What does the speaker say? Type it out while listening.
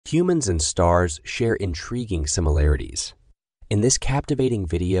Humans and stars share intriguing similarities. In this captivating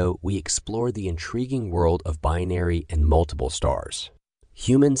video, we explore the intriguing world of binary and multiple stars.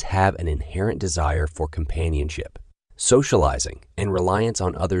 Humans have an inherent desire for companionship, socializing, and reliance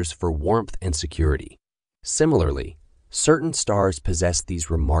on others for warmth and security. Similarly, certain stars possess these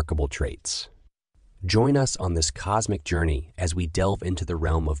remarkable traits. Join us on this cosmic journey as we delve into the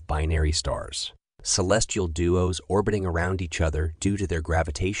realm of binary stars, celestial duos orbiting around each other due to their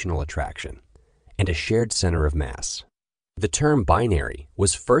gravitational attraction, and a shared center of mass. The term binary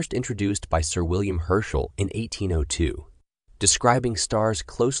was first introduced by Sir William Herschel in 1802, describing stars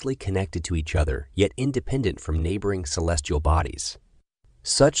closely connected to each other yet independent from neighboring celestial bodies.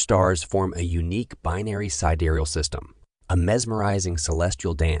 Such stars form a unique binary sidereal system, a mesmerizing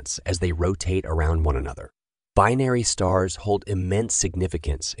celestial dance as they rotate around one another. Binary stars hold immense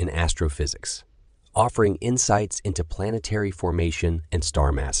significance in astrophysics, offering insights into planetary formation and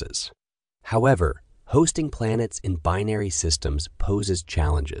star masses. However, hosting planets in binary systems poses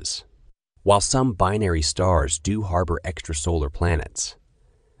challenges. While some binary stars do harbor extrasolar planets,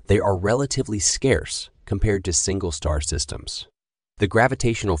 they are relatively scarce compared to single-star systems. The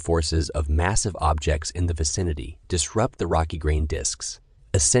gravitational forces of massive objects in the vicinity disrupt the rocky grain disks,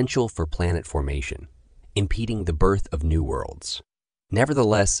 essential for planet formation, impeding the birth of new worlds.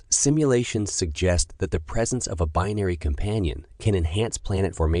 Nevertheless, simulations suggest that the presence of a binary companion can enhance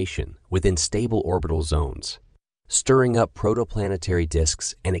planet formation within stable orbital zones, stirring up protoplanetary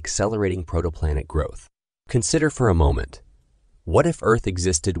disks and accelerating protoplanet growth. Consider for a moment, what if Earth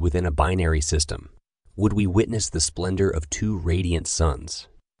existed within a binary system? Would we witness the splendor of two radiant suns?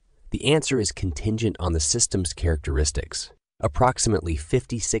 The answer is contingent on the system's characteristics. Approximately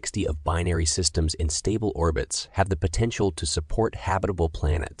 50-60 of binary systems in stable orbits have the potential to support habitable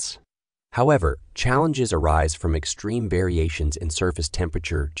planets. However, challenges arise from extreme variations in surface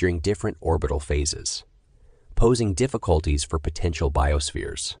temperature during different orbital phases, posing difficulties for potential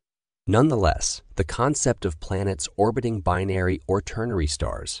biospheres. Nonetheless, the concept of planets orbiting binary or ternary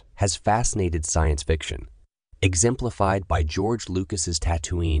stars has fascinated science fiction, exemplified by George Lucas's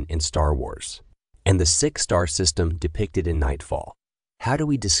Tatooine in Star Wars, and the six-star system depicted in Nightfall. How do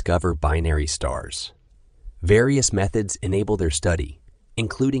we discover binary stars? Various methods enable their study,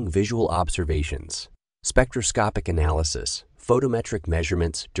 including visual observations, spectroscopic analysis, photometric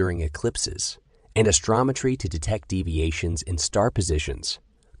measurements during eclipses, and astrometry to detect deviations in star positions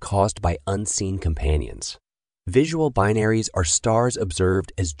caused by unseen companions. Visual binaries are stars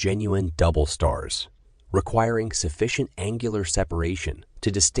observed as genuine double stars, requiring sufficient angular separation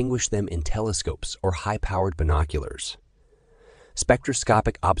to distinguish them in telescopes or high-powered binoculars.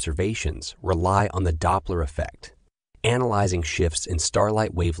 Spectroscopic observations rely on the Doppler effect, analyzing shifts in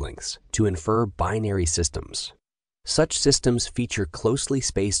starlight wavelengths to infer binary systems. Such systems feature closely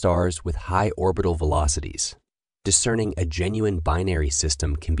spaced stars with high orbital velocities. Discerning a genuine binary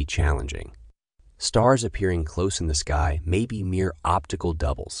system can be challenging. Stars appearing close in the sky may be mere optical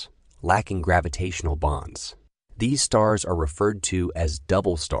doubles, lacking gravitational bonds. These stars are referred to as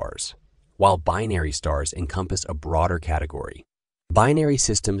double stars, while binary stars encompass a broader category. Binary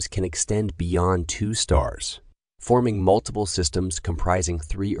systems can extend beyond two stars, forming multiple systems comprising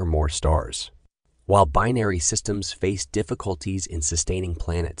three or more stars. While binary systems face difficulties in sustaining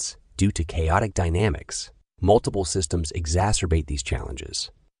planets due to chaotic dynamics, multiple systems exacerbate these challenges,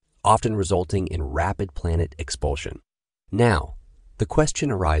 often resulting in rapid planet expulsion. Now, the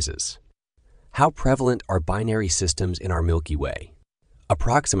question arises, how prevalent are binary systems in our Milky Way?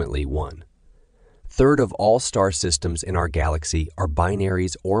 Approximately 1/3 of all star systems in our galaxy are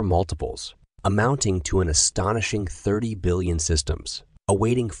binaries or multiples, amounting to an astonishing 30 billion systems,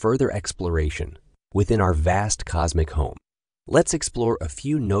 awaiting further exploration within our vast cosmic home. Let's explore a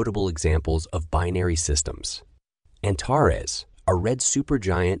few notable examples of binary systems. Antares, a red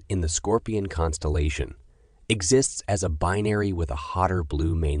supergiant in the Scorpion constellation, exists as a binary with a hotter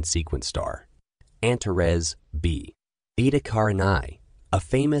blue main sequence star, Antares B. Beta Carinae, a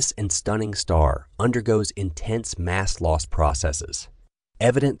famous and stunning star, undergoes intense mass loss processes,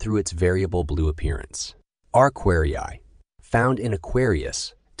 evident through its variable blue appearance. Aquarii, found in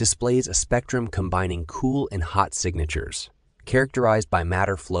Aquarius, displays a spectrum combining cool and hot signatures, characterized by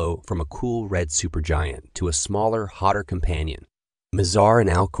matter flow from a cool red supergiant to a smaller, hotter companion. Mizar and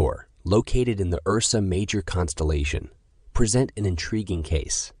Alcor, located in the Ursa Major constellation, present an intriguing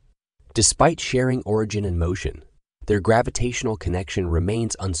case. Despite sharing origin and motion, their gravitational connection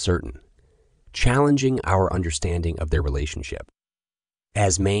remains uncertain, challenging our understanding of their relationship.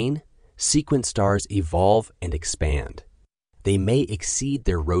 As main, sequence stars evolve and expand. They may exceed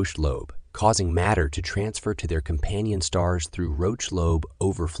their Roche lobe, causing matter to transfer to their companion stars through Roche lobe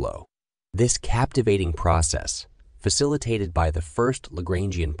overflow. This captivating process, facilitated by the first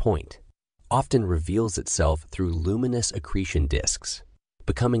Lagrangian point, often reveals itself through luminous accretion disks,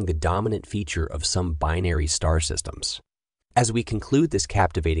 becoming the dominant feature of some binary star systems. As we conclude this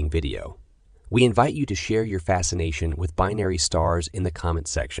captivating video, we invite you to share your fascination with binary stars in the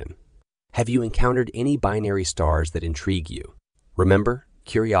comments section. Have you encountered any binary stars that intrigue you? Remember,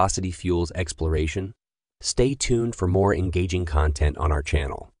 curiosity fuels exploration. Stay tuned for more engaging content on our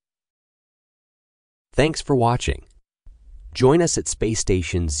channel. Thanks for watching. Join us at Space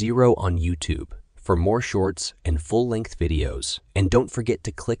Station 0 on YouTube for more shorts and full-length videos, and don't forget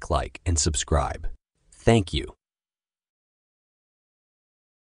to click like and subscribe. Thank you.